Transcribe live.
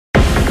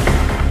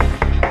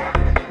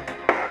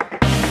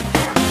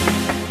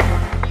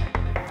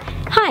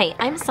Hi,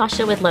 I'm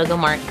Sasha with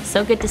Logomark.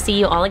 So good to see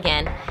you all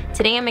again.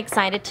 Today I'm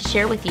excited to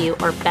share with you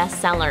our best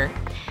seller.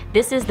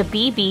 This is the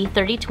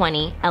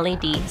BB3020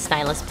 LED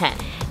Stylus pen.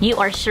 You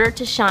are sure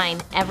to shine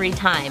every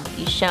time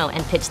you show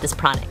and pitch this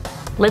product.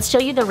 Let's show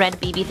you the red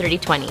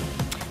BB3020.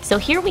 So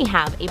here we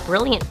have a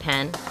brilliant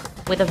pen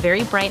with a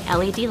very bright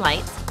LED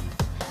light.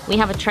 We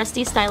have a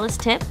trusty stylus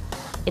tip.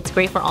 It's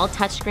great for all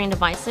touchscreen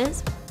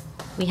devices.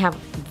 We have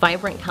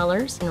vibrant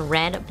colors in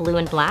red, blue,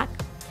 and black.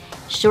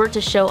 Sure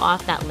to show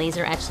off that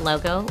laser etched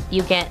logo.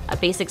 You get a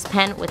basics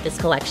pen with this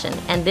collection,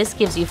 and this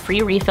gives you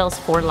free refills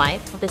for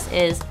life. This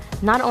is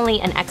not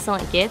only an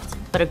excellent gift,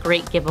 but a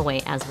great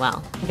giveaway as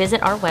well.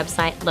 Visit our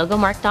website,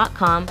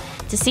 logomark.com,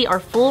 to see our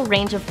full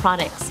range of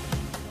products